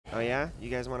yeah? You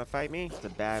guys want to fight me? It's a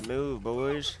bad move,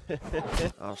 boys.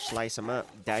 I'll slice them up,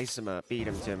 dice them up, feed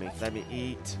them to me. Let me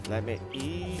eat. Let me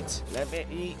eat. Let me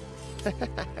eat. I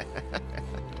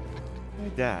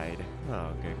died.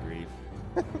 Oh, good grief.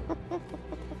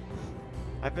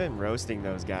 I've been roasting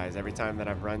those guys every time that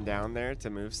I've run down there to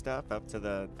move stuff up to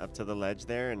the ledge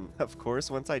there, and of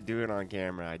course once I do it on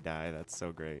camera I die. That's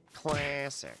so great.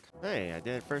 Classic. Hey, I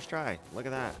did it first try. Look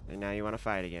at that. And now you want to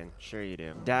fight again. Sure you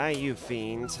do. Die, you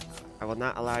fiends. I will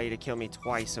not allow you to kill me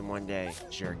twice in one day.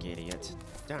 Jerk idiot.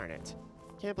 Darn it.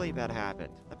 Can't believe that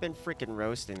happened. I've been freaking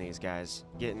roasting these guys,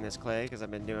 getting this clay because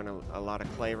I've been doing a lot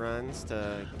of clay runs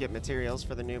to get materials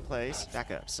for the new place.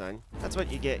 Back up, son. That's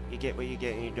what you get. You get what you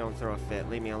get and you don't throw a fit.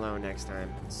 Leave me alone next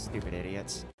time. Stupid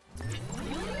idiots.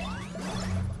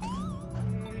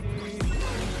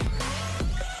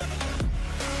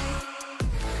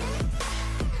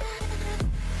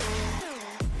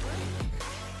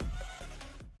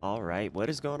 Alright, what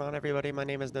is going on, everybody? My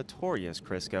name is Notorious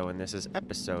Crisco, and this is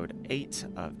episode 8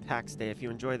 of Pax Dei. If you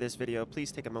enjoy this video,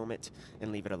 please take a moment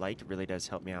and leave it a like. It really does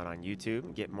help me out on YouTube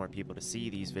and get more people to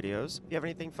see these videos. If you have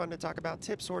anything fun to talk about,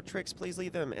 tips or tricks, please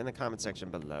leave them in the comment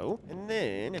section below. And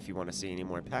then, if you want to see any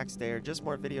more Pax Dei or just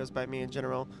more videos by me in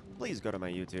general, please go to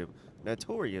my YouTube,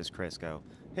 Notorious Crisco.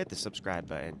 Hit the subscribe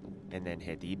button, and then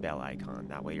hit the bell icon.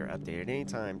 That way you're updated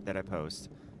anytime that I post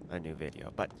a new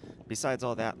video. But besides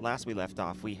all that, last we left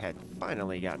off, we had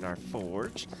finally gotten our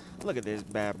forge. Look at this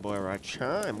bad boy right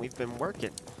here. We've been working.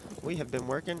 We have been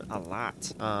working a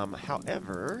lot.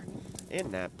 However,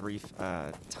 in that brief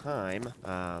time,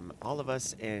 all of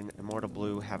us in Immortal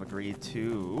Blue have agreed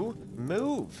to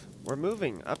move. We're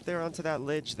moving up there onto that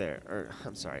ledge there. Or,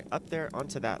 I'm sorry, up there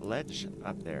onto that ledge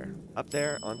up there. Up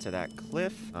there onto that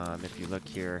cliff. If you look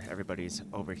here, everybody's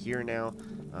over here now.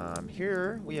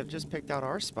 Here, we have just picked out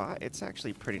our spot. It's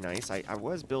actually pretty nice. I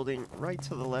was building right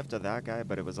to the left of that guy,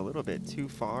 but it was a little bit too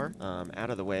far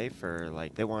out of the way for,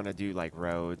 like, they want to do, like,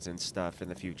 roads and stuff in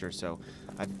the future. So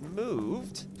I've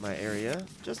moved my area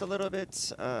just a little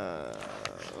bit off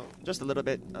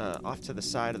to the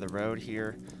side of the road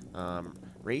here.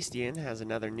 Rastian has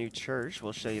another new church.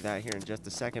 We'll show you that here in just a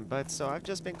second. But so I've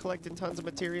just been collecting tons of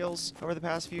materials over the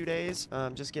past few days.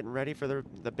 Just getting ready for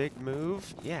the big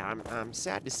move. Yeah, I'm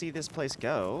sad to see this place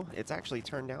go. It's actually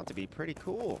turned out to be pretty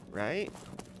cool, right?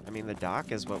 I mean, the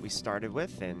dock is what we started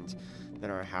with, and then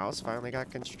our house finally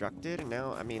got constructed, and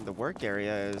now, I mean, the work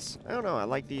area is, I don't know, I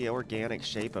like the organic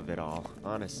shape of it all,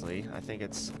 honestly. I think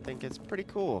it's pretty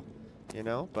cool. You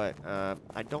know, but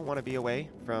I don't want to be away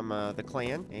from the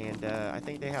clan, and I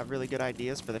think they have really good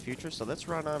ideas for the future, so let's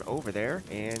run on over there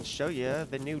and show you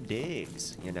the new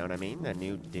digs. You know what I mean? The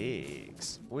new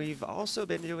digs. We've also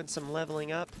been doing some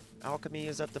leveling up. Alchemy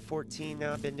is up to 14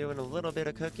 now. I've been doing a little bit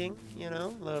of cooking, you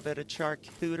know, a little bit of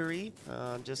charcuterie,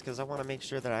 just because I want to make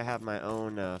sure that I have my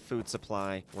own food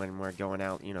supply when we're going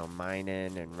out, you know,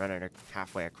 mining and running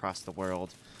halfway across the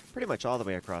world. Pretty much all the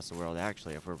way across the world,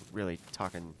 actually, if we're really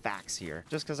talking facts here.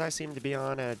 Just because I seem to be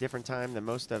on at a different time than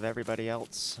most of everybody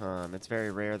else. It's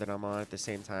very rare that I'm on at the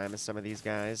same time as some of these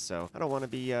guys, so I don't want to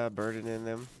be burdening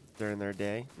them during their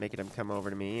day, making them come over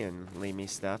to me and leave me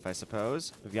stuff, I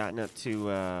suppose. We've gotten up to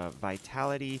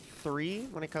Vitality 3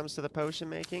 when it comes to the potion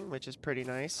making, which is pretty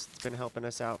nice. It's been helping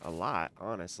us out a lot,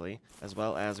 honestly. As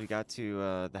well as we got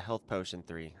to the Health Potion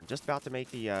 3. I'm just about to make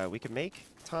the, we can make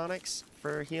tonics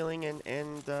for healing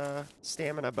and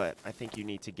stamina, but I think you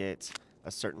need to get a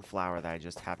certain flower that I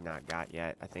just have not got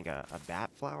yet. I think a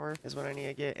bat flower is what I need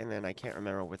to get, and then I can't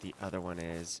remember what the other one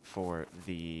is for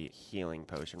the healing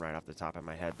potion right off the top of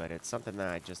my head, but it's something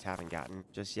that I just haven't gotten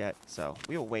just yet, so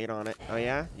we'll wait on it. Oh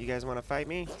yeah? You guys want to fight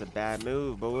me? It's a bad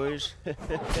move, boys.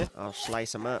 I'll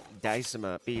slice them up, dice them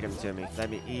up, feed them to me.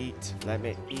 Let me eat. Let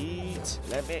me eat.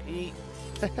 Let me eat.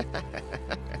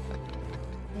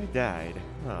 I died.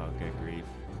 Oh, good grief.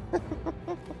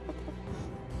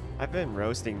 I've been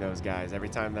roasting those guys every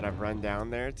time that I've run down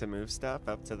there to move stuff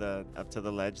up to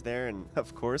the ledge there, and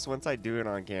of course once I do it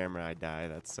on camera I die.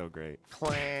 That's so great.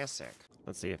 Classic.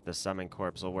 Let's see if the summon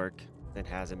corpse will work. It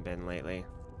hasn't been lately.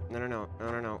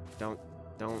 No.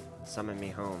 Don't summon me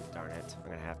home, darn it.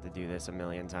 I'm gonna have to do this a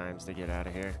million times to get out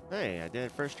of here. Hey, I did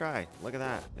it first try. Look at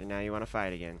that. And now you want to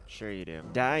fight again. Sure you do.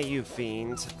 Die, you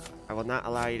fiends. I will not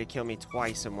allow you to kill me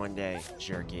twice in one day.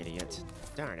 Jerk idiot.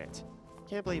 Darn it.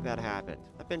 Can't believe that happened.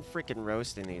 I've been freaking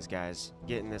roasting these guys,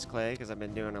 getting this clay because I've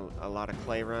been doing a lot of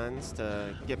clay runs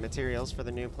to get materials for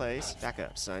the new place. Back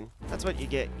up, son. That's what you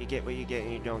get. You get what you get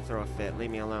and you don't throw a fit. Leave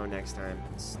me alone next time.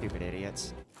 Stupid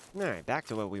idiots. All right, back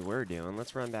to what we were doing.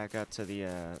 Let's run back up to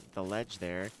the ledge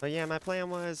there. But yeah, my plan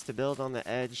was to build on the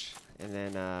edge and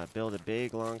then build a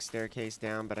big long staircase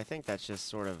down, but I think that's just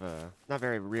sort of not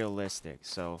very realistic.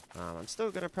 So I'm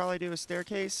still gonna probably do a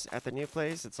staircase at the new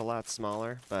place. It's a lot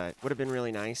smaller, but would have been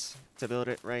really nice to build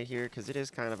it right here because it is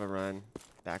kind of a run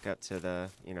back up to the,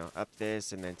 you know, up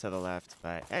this and then to the left.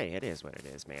 But hey, it is what it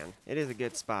is, man. It is a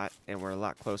good spot, and we're a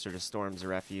lot closer to Storm's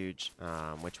Refuge,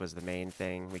 which was the main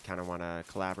thing. We kind of want to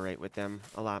collaborate with them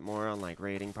a lot more on like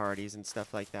raiding parties and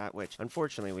stuff like that, which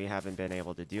unfortunately we haven't been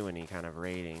able to do any kind of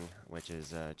raiding, which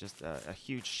is just a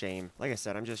huge shame. Like I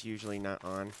said, I'm just usually not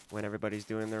on when everybody's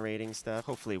doing their raiding stuff.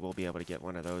 Hopefully we'll be able to get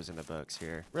one of those in the books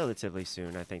here relatively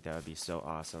soon. I think that would be so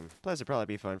awesome. Plus it'd probably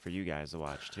be fun for you guys to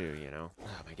watch too, you know?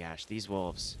 Oh my gosh, these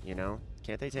wolves. You know?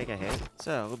 Can't they take a hit?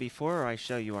 So, before I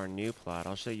show you our new plot,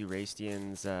 I'll show you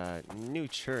Raystian's new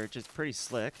church. It's pretty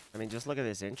slick. I mean, just look at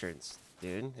this entrance,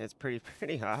 dude. It's pretty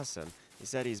awesome. He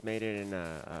said he's made it in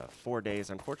 4 days.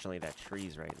 Unfortunately, that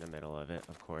tree's right in the middle of it,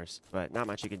 of course. But not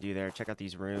much you can do there. Check out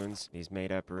these runes, these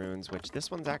made-up runes, which this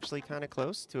one's actually kind of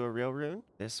close to a real rune.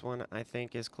 This one, I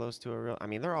think, is close to a real... I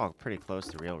mean, they're all pretty close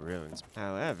to real runes.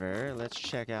 However, let's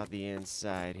check out the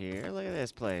inside here. Look at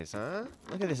this place, huh?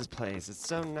 Look at this place. It's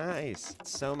so nice.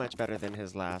 It's so much better than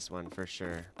his last one, for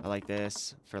sure. I like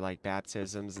this for, like,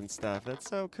 baptisms and stuff. That's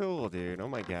so cool, dude. Oh,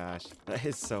 my gosh. That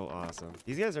is so awesome.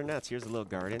 These guys are nuts. Here's a little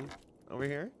garden over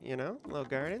here, you know, a little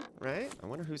garden, right? I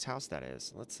wonder whose house that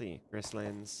is. Let's see.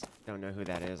 Gristlands. Don't know who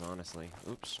that is, honestly.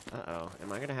 Oops. Uh-oh.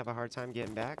 Am I gonna have a hard time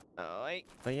getting back? Oh, wait.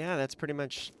 But yeah, that's pretty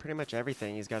much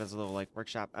everything. He's got his little, like,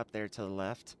 workshop up there to the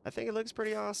left. I think it looks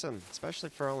pretty awesome, especially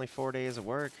for only 4 days of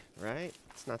work, right?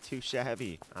 It's not too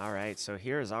shabby. All right, so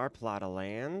here's our plot of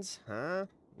land, huh?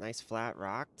 Nice flat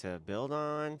rock to build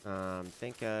on.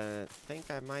 Think I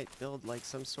might build like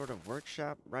some sort of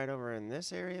workshop right over in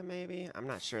this area, maybe. I'm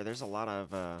not sure. There's a lot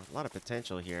of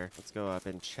potential here. Let's go up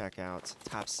and check out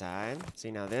top side.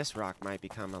 See, now this rock might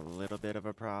become a little bit of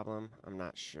a problem. I'm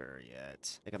not sure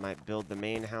yet. I think I might build the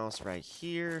main house right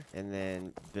here and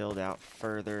then build out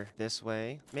further this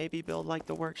way. Maybe build like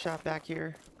the workshop back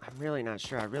here. I'm really not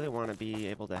sure. I really want to be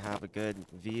able to have a good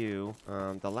view.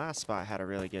 The last spot had a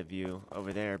really good view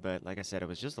over there, but like I said, it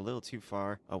was just a little too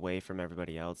far away from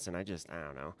everybody else, and I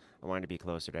don't know. I wanted to be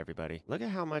closer to everybody. Look at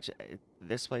how much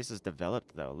this place is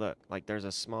developed, though. Look, like there's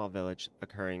a small village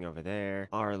occurring over there.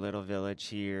 Our little village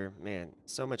here. Man,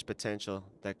 so much potential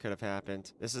that could have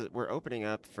happened. We're opening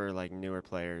up for like newer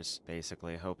players,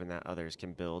 basically, hoping that others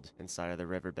can build inside of the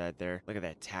riverbed there. Look at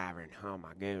that tavern. Oh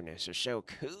my goodness, it's so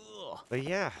cool. But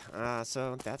yeah,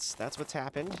 so that's what's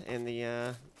happened in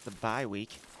the bye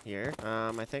week here.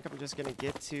 I think I'm just gonna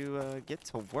get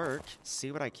to work,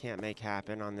 see what I can't make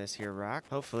happen on this here rock.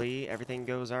 Hopefully everything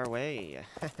goes our way.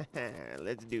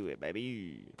 Let's do it,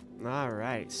 baby. All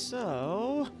right,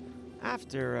 so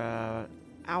after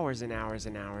hours and hours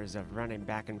and hours of running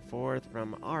back and forth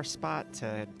from our spot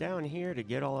to down here to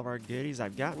get all of our goodies,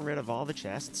 I've gotten rid of all the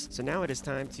chests. So now it is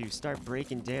time to start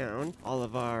breaking down all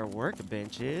of our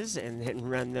workbenches and then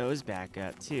run those back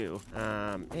up too.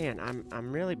 Man,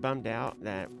 I'm really bummed out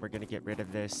that we're gonna get rid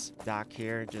of this dock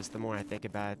here. Just the more I think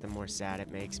about it, the more sad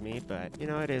it makes me. But you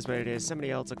know, it is what it is.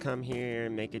 Somebody else will come here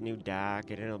and make a new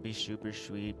dock and it'll be super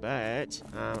sweet. But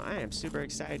I am super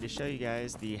excited to show you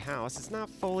guys the house. It's not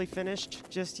fully finished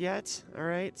just yet, all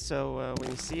right? So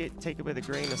when you see it, take it with a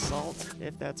grain of salt,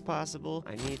 if that's possible.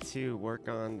 I need to work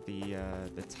on the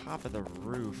top of the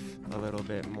roof a little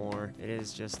bit more. It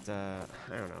is just, I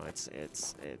don't know,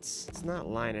 it's not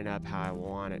lining up how I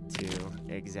want it to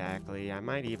exactly. I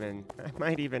might even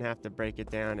have to break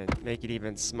it down and make it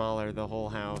even smaller, the whole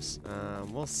house.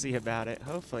 We'll see about it.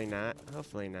 Hopefully not,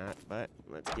 but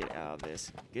let's get out of this.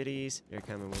 Goodies, you're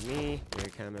coming with me. You're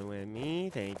coming with me.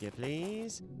 Thank you,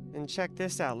 please. And check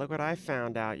this out. Look what I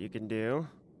found out you can do.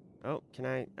 Oh, can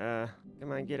I,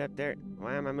 come on, get up there.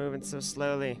 Why am I moving so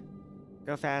slowly?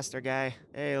 Go faster, guy.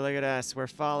 Hey, look at us. We're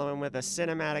following with a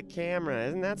cinematic camera.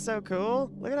 Isn't that so cool?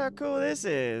 Look at how cool this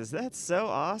is. That's so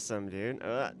awesome, dude.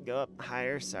 Go up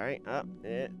higher. Sorry. Up.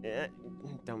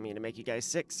 Don't mean to make you guys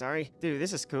sick. Sorry. Dude,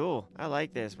 this is cool. I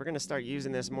like this. We're gonna start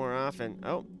using this more often.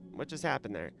 Oh, what just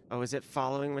happened there? Oh, is it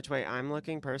following which way I'm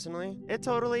looking personally? It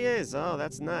totally is. Oh,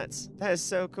 that's nuts. That is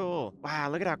so cool. Wow,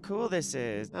 look at how cool this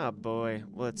is. Oh boy.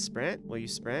 Will it sprint? Will you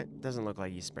sprint? Doesn't look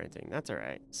like he's sprinting. That's all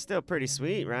right. Still pretty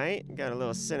sweet, right? Got a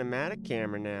little cinematic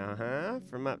camera now, huh?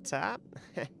 From up top.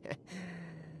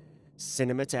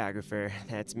 Cinematographer.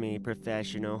 That's me,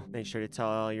 professional. Make sure to tell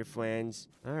all your friends.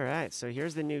 All right, so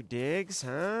here's the new digs,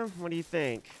 huh? What do you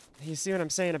think? You see what I'm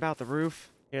saying about the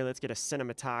roof? Here, let's get a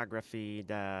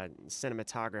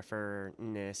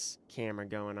cinematographer-ness camera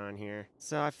going on here.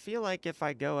 So I feel like if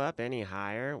I go up any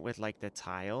higher with like the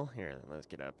tile, here, let's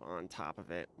get up on top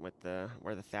of it with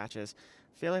where the thatch is.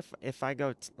 I feel if I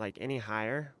go like any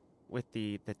higher with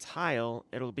the tile,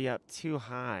 it'll be up too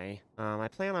high. I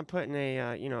plan on putting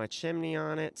a a chimney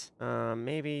on it.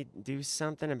 Maybe do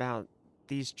something about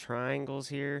these triangles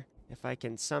here. If I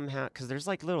can somehow, because there's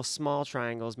like little small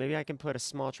triangles, maybe I can put a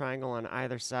small triangle on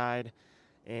either side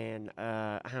and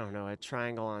I don't know, a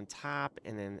triangle on top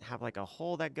and then have like a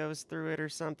hole that goes through it or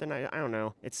something. I don't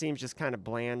know. It seems just kind of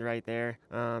bland right there.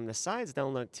 The sides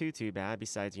don't look too bad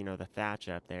besides, the thatch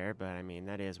up there, but I mean,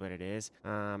 that is what it is.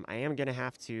 I am going to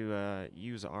have to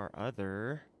use our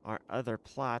other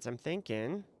plots. I'm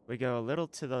thinking we go a little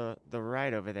to the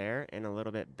right over there and a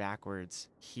little bit backwards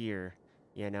here.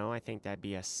 I think that'd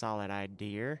be a solid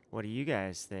idea. What do you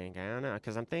guys think? I don't know,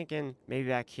 because I'm thinking maybe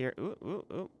back here.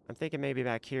 I'm thinking maybe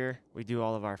back here we do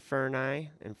all of our furnace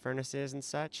and furnaces and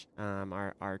such,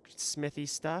 our smithy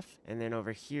stuff, and then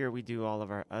over here we do all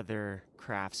of our other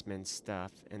craftsman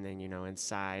stuff, and then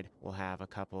inside we'll have a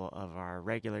couple of our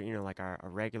regular, like our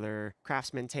regular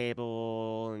craftsman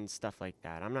table and stuff like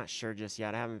that. I'm not sure just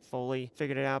yet. I haven't fully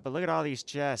figured it out, but look at all these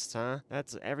chests, huh?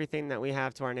 That's everything that we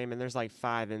have to our name, and there's like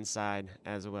 5 inside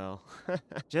as well.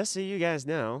 Just so you guys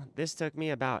know, this took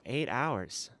me about 8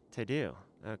 hours to do.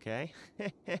 Okay.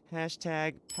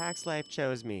 Hashtag Pax Life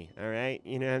chose me. All right.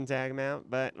 You know what I'm talking about?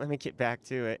 But let me get back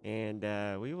to it. And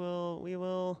we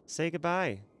will say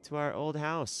goodbye to our old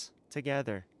house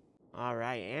together. All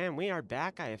right. And we are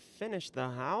back. I have finished the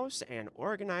house and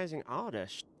organizing all the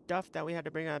stuff that we had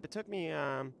to bring up. It took me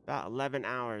about 11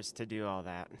 hours to do all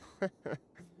that.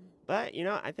 But,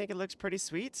 I think it looks pretty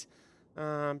sweet.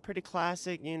 Pretty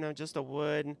classic, just a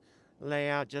wood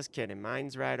layout. Just kidding.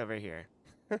 Mine's right over here.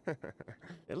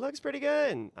 It looks pretty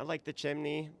good. I like the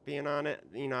chimney being on it.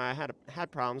 I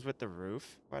had problems with the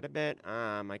roof quite a bit.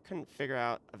 I couldn't figure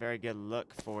out a very good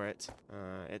look for it.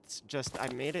 It's just I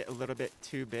made it a little bit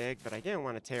too big, but I didn't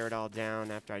want to tear it all down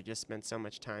after I just spent so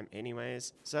much time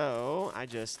anyways. So I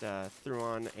just threw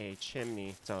on a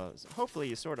chimney. So hopefully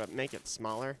you sort of make it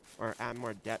smaller or add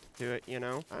more depth to it, I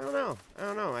don't know.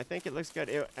 I think it looks good.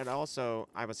 And also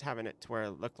I was having it to where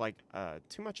it looked like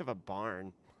too much of a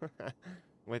barn.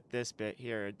 With this bit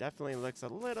here, it definitely looks a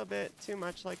little bit too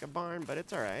much like a barn, but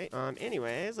it's all right.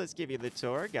 Anyways, let's give you the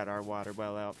tour. Got our water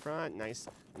well out front. Nice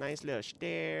little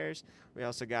stairs. We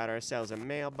also got ourselves a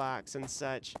mailbox and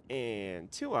such.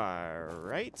 And to our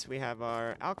right, we have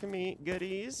our alchemy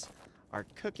goodies, our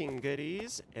cooking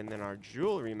goodies, and then our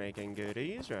jewelry making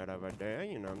goodies right over there.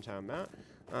 You know what I'm talking about.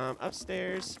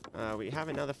 Upstairs, we have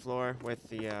another floor with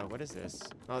the, what is this?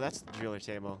 Oh, that's the jewelry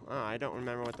table. Oh, I don't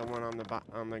remember what the one on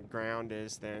the ground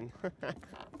is then.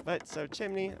 But, so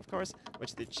chimney, of course,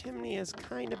 which the chimney is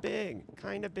kind of big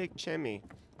chimney.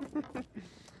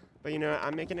 But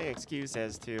I'm making an excuse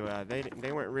as to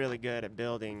they weren't really good at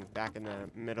building back in the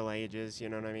Middle Ages, you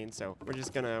know what I mean? So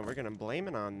we're gonna blame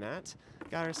it on that.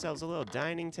 Got ourselves a little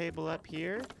dining table up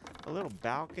here, a little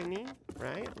balcony,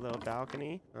 right? A little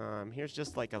balcony. Here's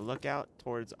just like a lookout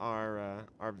towards our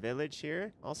village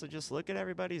here. Also, just look at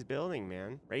everybody's building,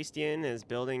 man. Rastian is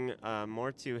building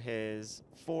more to his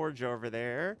forge over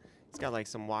there. It's got like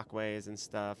some walkways and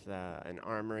stuff, an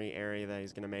armory area that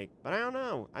he's gonna make. But I don't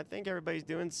know. I think everybody's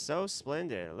doing so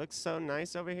splendid. It looks so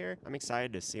nice over here. I'm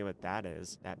excited to see what that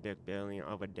is. That big building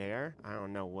over there. I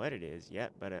don't know what it is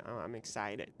yet, but I'm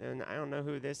excited. And I don't know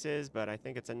who this is, but I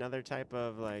think it's another type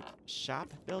of like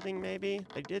shop building maybe.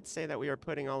 They did say that we were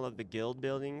putting all of the guild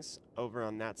buildings over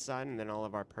on that side and then all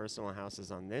of our personal houses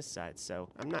on this side. So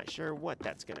I'm not sure what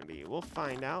that's gonna be. We'll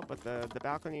find out, but the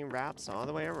balcony wraps all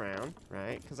the way around,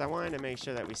 right? Because I wanted to make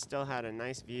sure that we still had a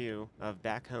nice view of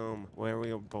back home where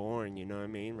we were born, you know what I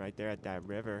mean? Right there at that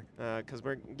river. Because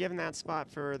we're giving that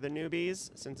spot for the newbies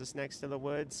since it's next to the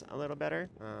woods a little better.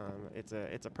 It's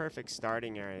a perfect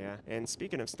starting area. And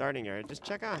speaking of starting area, just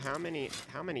check out how many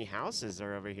houses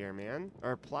are over here, man.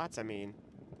 Or plots, I mean.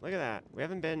 Look at that. We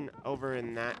haven't been over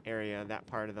in that area, that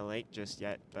part of the lake just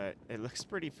yet, but it looks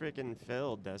pretty freaking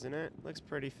filled, doesn't it? Looks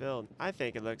pretty filled. I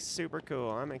think it looks super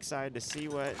cool. I'm excited to see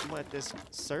what this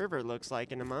server looks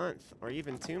like in a month or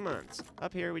even 2 months.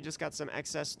 Up here, we just got some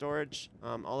excess storage.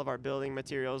 All of our building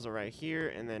materials are right here,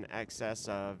 and then excess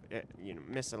of,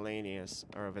 miscellaneous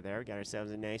are over there. We got ourselves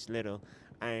a nice little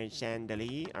iron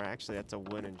chandelier, or actually that's a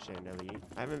wooden chandelier.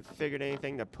 I haven't figured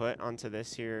anything to put onto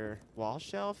this here wall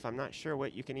shelf. I'm not sure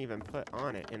what you can even put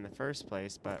on it in the first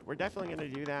place, but we're definitely gonna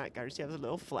do that. Gotta see, have a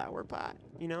little flower pot,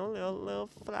 you know, little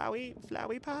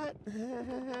flowy pot.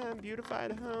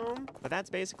 Beautified home. But that's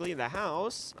basically the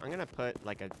house. I'm gonna put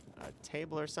like a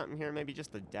table or something here, maybe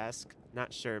just a desk.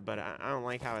 Not sure, but I don't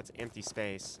like how it's empty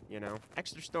space, you know.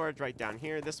 Extra storage right down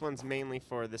here. This one's mainly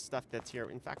for the stuff that's here.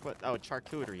 In fact,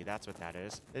 charcuterie, that's what that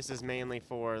is. This is mainly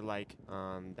for like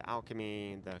the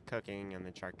alchemy, the cooking, and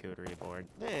the charcuterie board.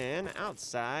 Then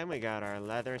outside we got our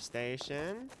leather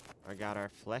station. I got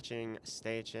our fletching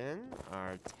station,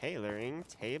 our tailoring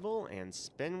table and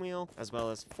spin wheel, as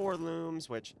well as 4 looms,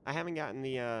 which I haven't gotten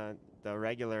the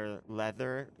regular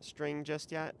leather string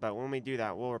just yet, but when we do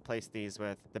that, we'll replace these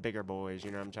with the bigger boys,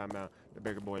 you know what I'm talking about, the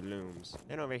bigger boy looms.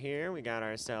 Then over here, we got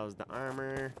ourselves the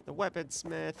armor, the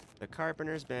weaponsmith, the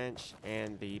carpenter's bench,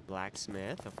 and the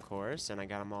blacksmith, of course, and I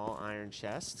got them all iron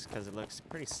chests, because it looks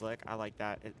pretty slick. I like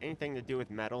that. Anything to do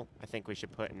with metal, I think we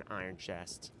should put in iron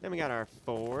chests. Then we got our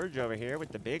forge over here with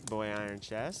the big boy iron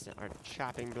chest, our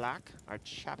chopping block, our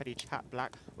choppity chop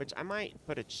block, which I might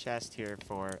put a chest here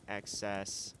for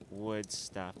excess wood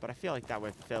stuff, but I feel like that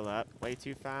would fill up way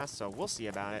too fast, so we'll see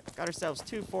about it. Got ourselves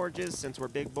 2 forges. Since we're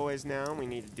big boys now, we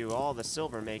need to do all the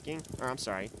silver making, or I'm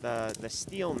sorry, the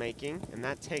steel making, and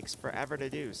that takes forever to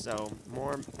do, so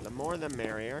the more the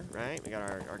merrier, right? We got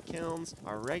our kilns,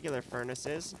 our regular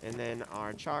furnaces, and then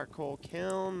our charcoal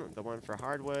kiln, the one for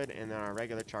hardwood, and then our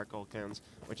regular charcoal kilns,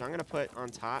 which I'm gonna put on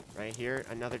top right here,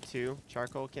 another 2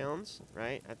 charcoal kilns,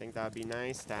 right? I think that would be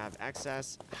nice to have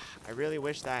excess. I really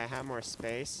wish that I had more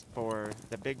space for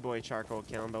the big boy charcoal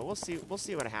kiln, but we'll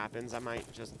see what happens. I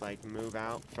might just like move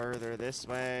out further this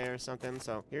way or something.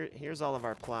 So here's all of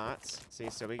our plots. See,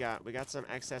 so we got some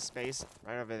excess space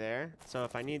right over there. So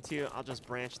if I need to, I'll just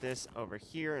branch this over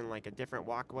here in like a different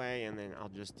walkway, and then I'll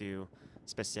just do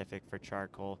specific for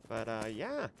charcoal. But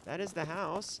yeah, that is the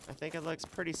house. I think it looks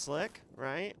pretty slick,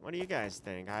 right? What do you guys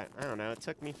think? I don't know. It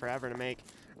took me forever to make.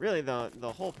 Really,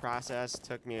 the whole process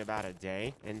took me about a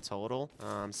day in total,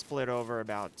 split over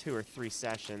about 2 or 3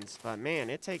 sessions. But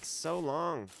man, it takes so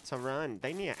long to run.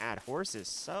 They need to add horses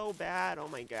so bad. Oh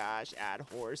my gosh, add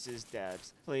horses,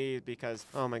 devs, please, because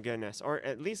oh my goodness, or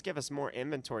at least give us more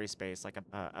inventory space, like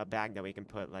a bag that we can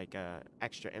put like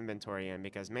extra inventory in.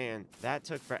 Because man, that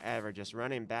took forever, just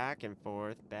running back and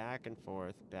forth, back and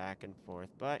forth, back and forth.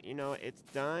 But you know, it's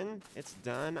done. It's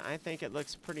done. I think it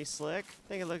looks pretty slick.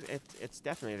 I think it's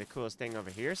definitely the coolest thing over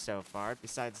here so far,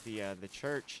 besides the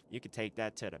church. You could take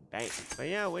that to the bank. But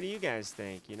yeah, what do you guys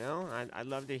think? You know, I'd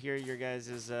love to hear your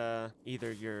guys'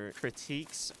 either your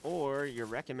critiques or your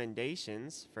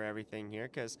recommendations for everything here,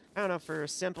 because I don't know, for a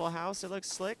simple house it looks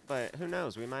slick, but who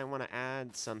knows, we might want to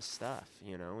add some stuff,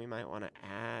 you know. We might want to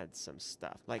add some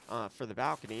stuff, like for the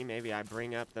balcony, maybe I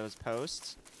bring up those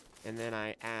posts and then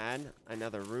I add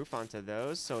another roof onto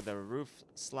those, so the roof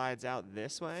slides out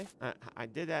this way. I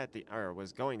did that or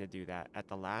was going to do that at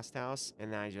the last house,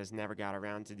 and then I just never got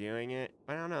around to doing it.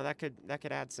 I don't know, that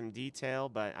could add some detail,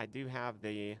 but I do have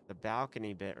the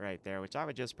balcony bit right there, which I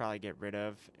would just probably get rid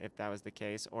of if that was the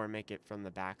case, or make it from the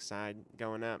back side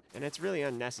going up. And it's really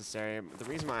unnecessary. The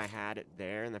reason why I had it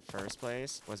there in the first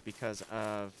place was because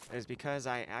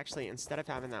I actually, instead of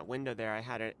having that window there, I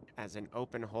had it as an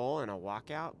open hole and a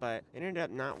walkout, but it ended up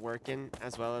not working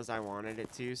as well as I wanted it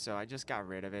to, so I just got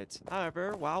rid of it.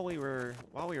 However, while we were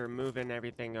moving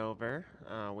everything over,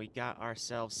 we got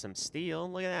ourselves some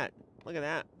steel. Look at that. Look at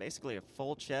that. Basically a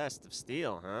full chest of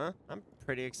steel, huh? I'm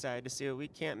pretty excited to see what we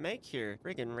can't make here.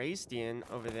 Freaking Raystian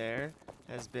over there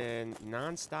has been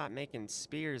non-stop making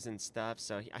spears and stuff,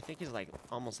 so I think he's like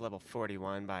almost level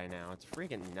 41 by now. It's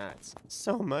freaking nuts.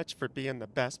 So much for being the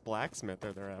best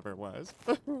blacksmither there ever was.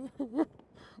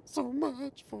 So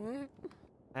much for it.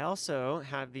 I also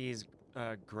have these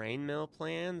grain mill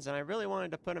plans, and I really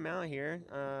wanted to put them out here,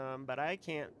 but I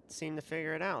can't seem to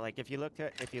figure it out. Like if you look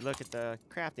at the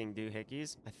crafting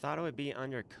doohickeys, I thought it would be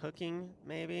under cooking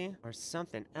maybe, or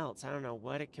something else. I don't know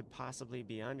what it could possibly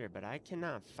be under, but I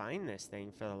cannot find this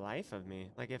thing for the life of me.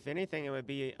 Like if anything, it would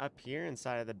be up here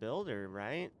inside of the builder,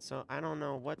 right? So I don't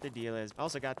know what the deal is. I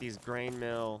also got these grain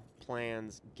mill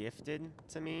plans gifted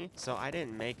to me, so I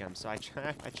didn't make them. So I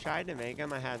tried to make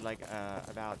them. I had like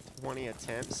about 20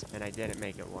 attempts, and I didn't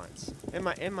make it once. It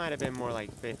might have been more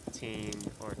like 15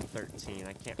 or 13.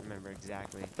 I can't remember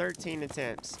exactly. 13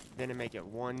 attempts, didn't make it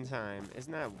one time.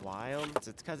 Isn't that wild? It's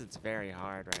because it's very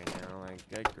hard right now. Like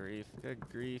good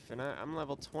grief. And I'm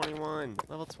level 21.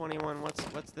 Level 21.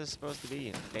 What's this supposed to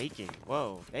be? Baking.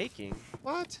 Whoa, baking.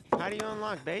 What? How do you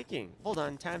unlock baking? Hold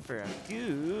on, time for a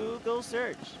Google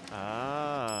search.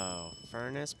 Oh,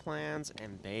 furnace plans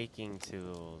and baking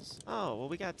tools. Oh, well,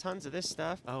 we got tons of this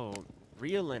stuff. Oh,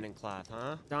 real linen cloth,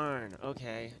 huh? Darn,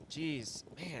 okay. Jeez,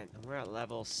 man, we're at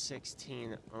level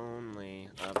 16 only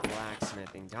of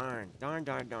blacksmithing. Darn, darn,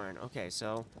 darn, darn. Okay,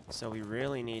 so we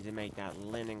really need to make that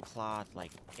linen cloth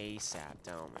like ASAP,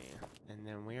 don't we? And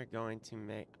then we're going to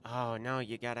make, oh no,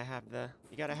 you gotta have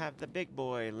the big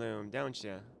boy loom, don't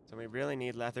you? So we really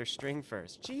need leather string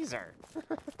first. Jeezer.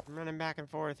 I'm running back and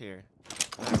forth here.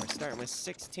 Alright, we're starting with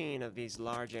 16 of these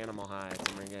large animal hides,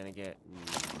 and we're gonna get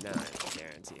 9. I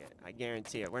guarantee it. I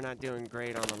guarantee it. We're not doing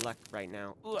great on the luck right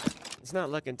now. Ugh. It's not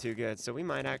looking too good, so we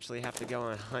might actually have to go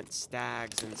and hunt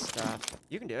stags and stuff.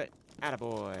 You can do it.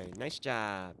 Attaboy. Nice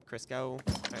job, Crisco.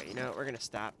 Alright, you know what? We're gonna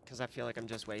stop, because I feel like I'm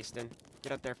just wasting.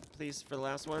 Get up there, please, for the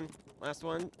last one. Last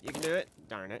one. You can do it.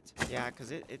 Darn it. Yeah,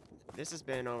 because this has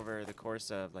been over the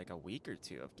course of like a week or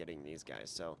two of getting these guys,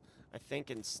 so I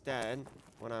think instead,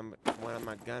 what I'm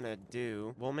gonna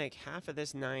do, we'll make half of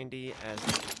this 90 as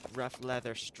rough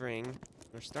leather string.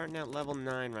 We're starting at level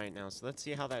 9 right now, so let's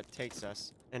see how that takes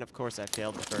us. And of course I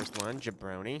failed the first one,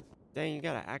 jabroni. Dang, you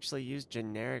gotta actually use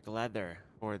generic leather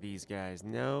for these guys.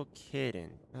 No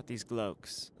kidding. Not these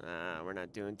gloaks. We're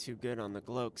not doing too good on the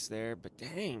gloaks there, but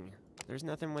dang. There's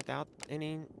nothing without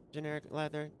any generic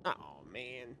leather. Oh,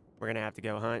 man. We're gonna have to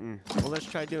go hunting. Well, let's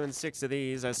try doing 6 of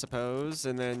these, I suppose.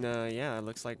 And then, yeah, it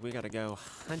looks like we gotta go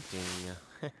hunting.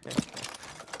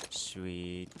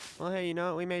 Sweet. Well, hey, you know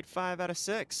what? We made 5 out of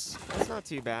 6. That's not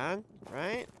too bad,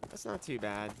 right? That's not too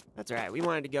bad. That's all right. We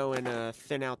wanted to go and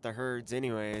thin out the herds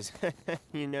anyways.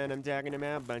 You know what I'm talking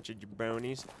about? Bunch of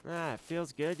jabronis. It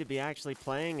feels good to be actually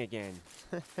playing again.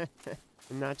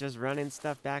 And not just running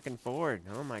stuff back and forward.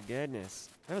 Oh my goodness.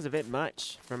 That was a bit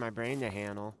much for my brain to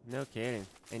handle. No kidding.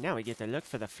 And now we get to look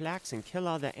for the flax and kill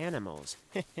all the animals.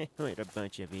 What a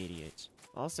bunch of idiots.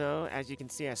 Also, as you can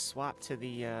see, I swapped to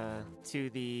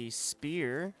the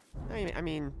spear. I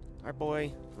mean, our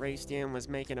boy Raystian was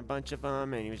making a bunch of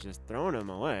them, and he was just throwing them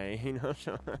away, you know.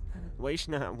 So, waste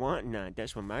not, want not.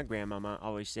 That's what my grandmama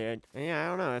always said. And yeah, I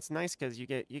don't know. It's nice because you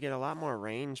get a lot more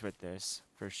range with this,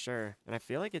 for sure. And I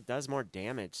feel like it does more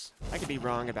damage. I could be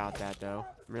wrong about that, though.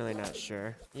 I'm really not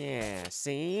sure. Yeah,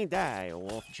 see? Die,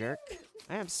 wolf jerk.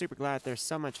 I am super glad there's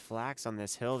so much flax on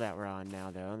this hill that we're on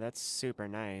now, though. That's super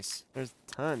nice. There's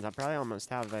tons. I probably almost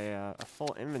have a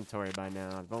full inventory by now.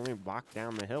 I've only walked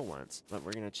down the hill once. But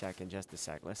we're gonna check in just a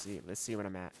sec. Let's see what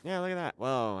I'm at. Yeah, look at that.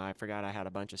 Whoa, I forgot I had a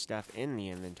bunch of stuff in the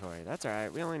inventory. That's all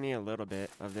right. We only need a little bit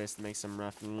of this to make some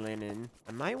rough linen.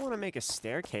 I might want to make a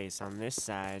staircase on this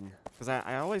side, because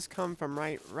I always come from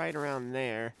right around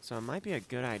there. So it might be a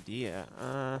good idea.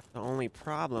 The only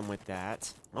problem with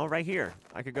that... Oh, right here.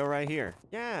 I could go right here.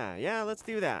 Yeah, let's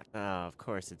do that. Oh, of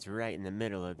course, it's right in the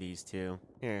middle of these two.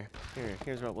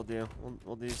 Here's what we'll do.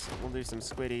 We'll do some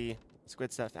squid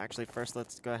stuff. Actually, first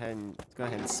let's go ahead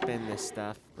and spin this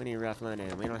stuff. We need rough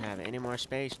linen. We don't have any more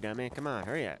space, dummy. Come on,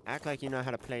 hurry up. Act like you know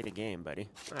how to play the game, buddy.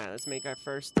 All right, let's make our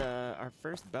first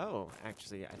bow.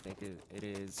 Actually, I think it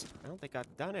is. I don't think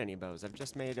I've done any bows. I've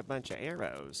just made a bunch of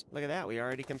arrows. Look at that. We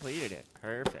already completed it.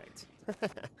 Perfect.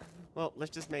 Well,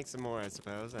 let's just make some more, I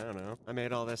suppose. I don't know. I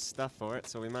made all this stuff for it,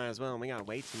 so we might as well. And we got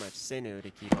way too much sinew to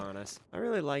keep on us. I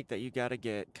really like that you gotta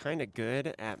get kind of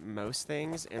good at most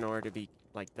things in order to be,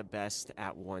 like, the best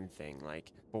at one thing.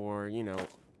 Like, for, you know,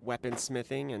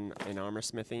 weaponsmithing and armor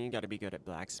smithing, you gotta be good at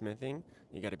blacksmithing.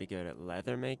 You gotta be good at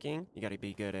leather making. You gotta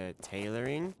be good at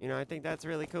tailoring. You know, I think that's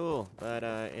really cool. But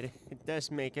it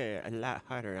does make it a lot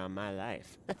harder on my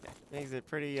life. Makes it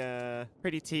pretty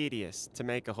tedious to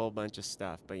make a whole bunch of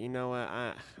stuff. But you know what?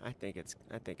 I think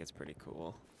it's pretty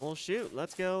cool. Well, shoot,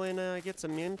 let's go and get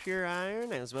some impure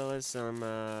iron as well as some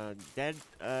dead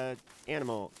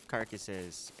animal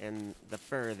carcasses and the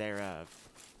fur thereof,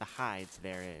 the hides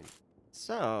therein.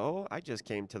 So, I just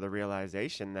came to the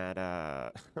realization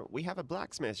that, we have a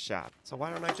blacksmith shop. So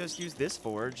why don't I just use this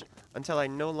forge until I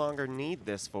no longer need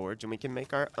this forge and we can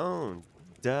make our own?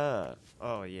 Duh.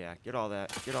 Oh, yeah. Get all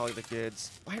the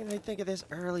goods. Why didn't I think of this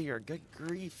earlier? Good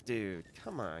grief, dude.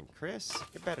 Come on, Chris.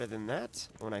 You're better than that.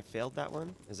 When I failed that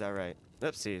one? Is that right?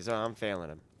 Oopsies. Oh, I'm failing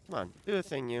him. Come on, do a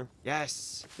thing, you.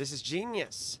 Yes, this is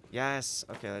genius. Yes.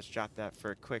 Okay, let's drop that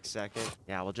for a quick second.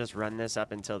 Yeah, we'll just run this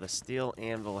up until the steel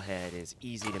anvil head is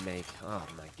easy to make. Oh,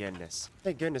 my goodness.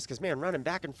 Thank goodness, because, man, running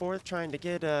back and forth trying to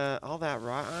get all that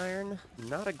wrought iron,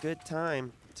 not a good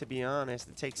time. To be honest,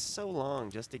 it takes so long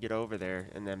just to get over there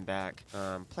and then back.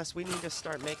 Plus, we need to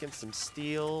start making some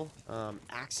steel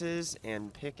axes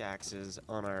and pickaxes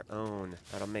on our own.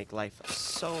 That'll make life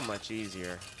so much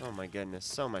easier. Oh, my goodness,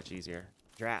 so much easier.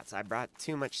 Drats, I brought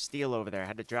too much steel over there. I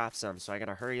had to drop some, so I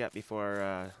gotta hurry up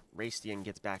before Raystian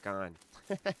gets back on.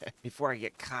 Before I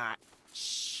get caught.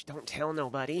 Shh, don't tell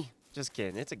nobody. Just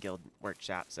kidding, it's a guild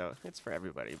workshop, so it's for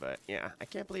everybody, but yeah, I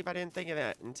can't believe I didn't think of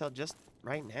that until just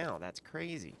right now. That's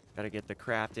crazy. Gotta get the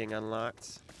crafting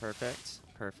unlocked. Perfect,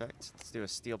 perfect. Let's do a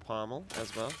steel pommel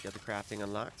as well. Get the crafting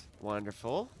unlocked.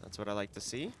 Wonderful, that's what I like to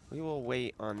see. We will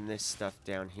wait on this stuff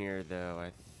down here, though,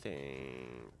 I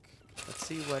think. Let's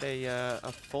see what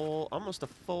almost a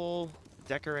full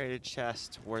decorated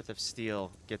chest worth of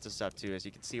steel gets us up to. As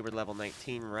you can see, we're level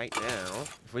 19 right now.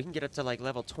 If we can get up to like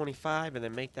level 25 and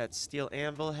then make that steel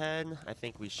anvil head, I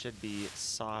think we should be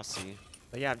saucy.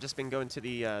 But yeah, I've just been going to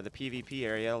the PvP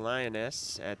area,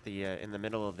 Lioness, at the in the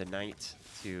middle of the night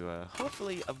to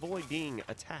hopefully avoid being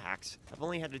attacked. I've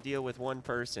only had to deal with one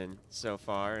person so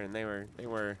far, and it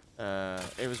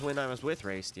was when I was with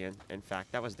Raystian. In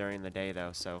fact, that was during the day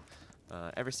though, so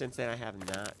ever since then, I have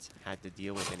not had to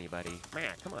deal with anybody.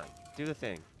 Man, come on, do the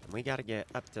thing. And we gotta get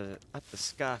up the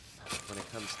scuff when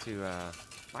it comes to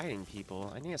fighting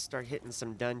people. I need to start hitting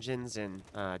some dungeons and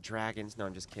dragons. No,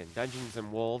 I'm just kidding. Dungeons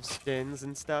and wolves spins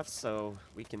and stuff, so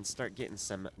we can start getting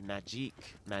some magic,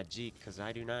 because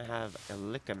I do not have a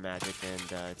lick of magic,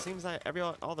 and it seems like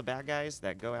all the bad guys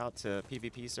that go out to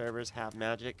PvP servers have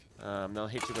magic. They'll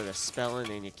hit you with a spell, and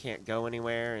then you can't go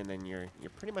anywhere, and then you're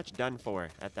pretty much done for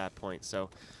at that point. So,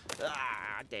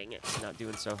 dang it, not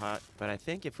doing so hot. But I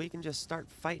think if we can just start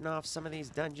fighting off some of these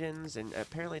dungeons, and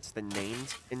apparently it's the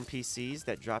named NPCs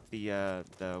that drop the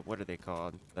what are they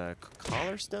called? The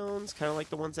collar stones, kind of like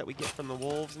the ones that we get from the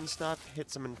wolves and stuff.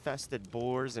 Hit some infested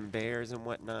boars and bears and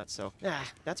whatnot. So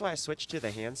that's why I switched to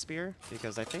the hand spear,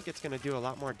 because I think it's going to do a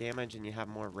lot more damage and you have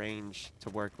more range to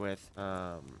work with.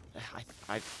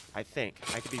 I think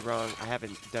I could be wrong. I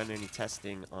haven't done any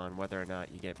testing on whether or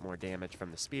not you get more damage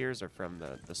from the spears or from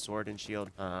the sword and shield.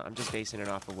 I'm just basing it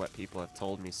off of what people have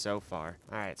told me so far.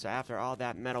 Alright, so after all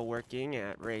that metalworking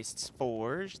at Raced's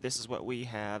Forge, this is what we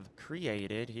have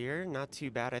created here. Not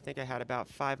too bad. I think I had about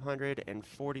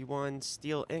 541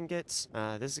 steel ingots.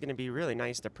 This is going to be really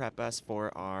nice to prep us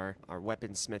for our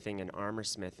weaponsmithing and armor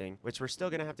smithing, which we're still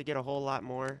going to have to get a whole lot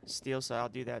more steel, so I'll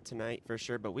do that tonight for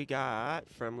sure. But we got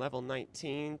from level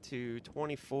 19 to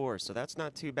 24, so that's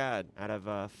not too bad out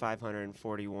of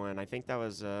 541. I think that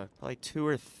was probably 2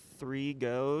 or 3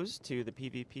 goes to the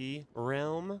PvP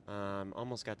realm.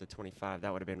 Almost got to 25.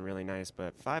 That would have been really nice,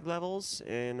 but 5 levels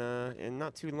in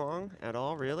not too long at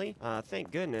all, really.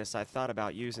 Thank goodness I thought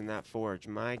about using that forge.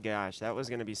 My gosh, that was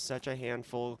going to be such a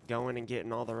handful, going and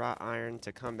getting all the wrought iron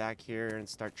to come back here and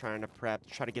start trying to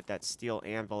try to get that steel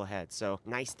anvil head. So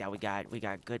nice that we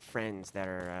got good friends that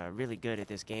are really good at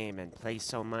this game and play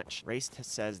so much. Race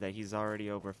says that he's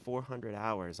already over 400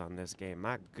 hours on this game.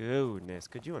 My goodness,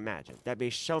 could you imagine? That'd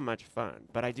be so much fun.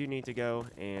 But I do need to go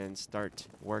and start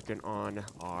working on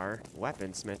our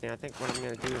weaponsmithing. I think what I'm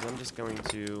going to do is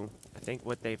I think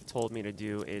what they've told me to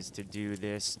do is to do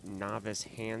this novice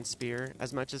hand spear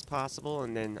as much as possible,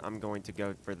 and then I'm going to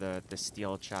go for the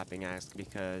steel chopping axe,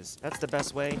 because that's the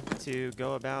best way to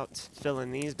go about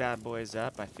filling these bad boys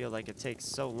up. I feel like it takes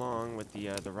so long with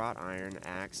the wrought iron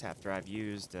axe after I've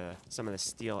used some of the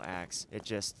steel axe. It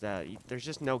just there's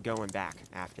just no going back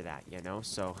after that, you know.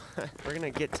 So we're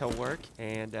gonna get to work,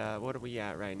 and what are we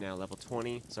at right now? Level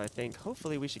 20. So I think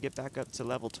hopefully we should get back up to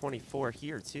level 24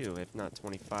 here too, if not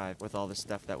 25, with all the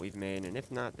stuff that we've made. And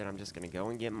if not, then I'm just gonna go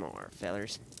and get more,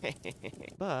 fellers.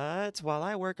 But while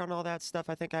I work on all that stuff,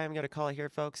 I think I am gonna call it here,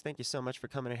 folks. Thank you so much for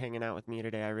coming and hanging out with me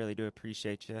today. I really do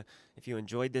appreciate you. If you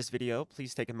enjoyed this video,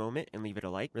 please take a moment and leave it a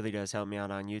like. Really does help me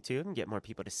out on YouTube and get more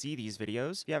people to see these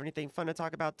videos. If you have anything fun to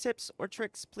talk about, tips or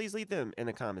tricks, please leave them in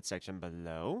the comment section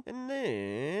below. And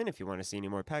then if you want to see any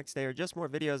more Pax Dei or just more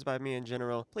videos by me in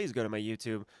general, please go to my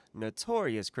YouTube,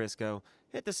 Notorious Crisco,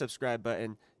 hit the subscribe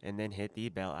button, and then hit the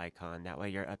bell icon. That way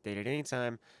you're updated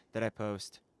anytime that I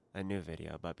post a new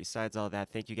video. But besides all that,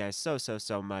 thank you guys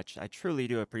so much. I truly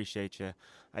do appreciate you.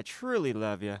 I truly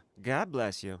love you. God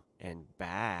bless you, and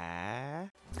bye.